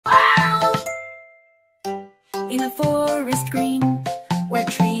in a forest green, where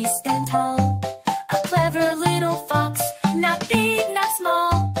trees stand tall. A clever little fox, not big, not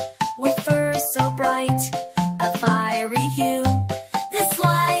small, with fur so bright, a fiery hue. The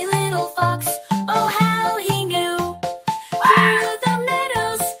sly little fox, oh how he knew. Through the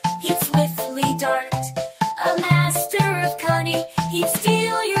meadows he'd swiftly dart, a master of cunning, he'd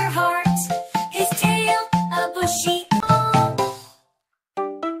steal your heart. His tail, a bushy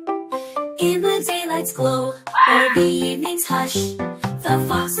in the daylight's glow, or the evening's hush, the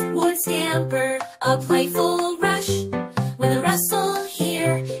fox would scamper, a playful rush, with a rustle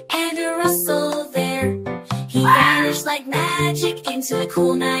here and a rustle there. He vanished like magic into the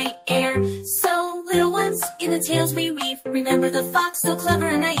cool night air. So, little ones, in the tales we weave, remember the fox so clever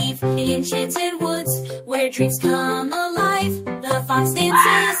and naive. In enchanted woods, where dreams come alive, the fox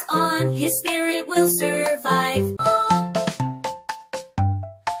dances on, his spirit will survive.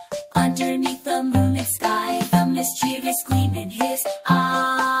 Underneath the moonlit sky, the mischievous gleam in his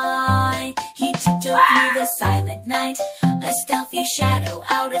eye, he tiptoed through the silent night, a stealthy shadow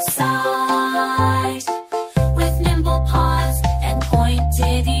out of sight.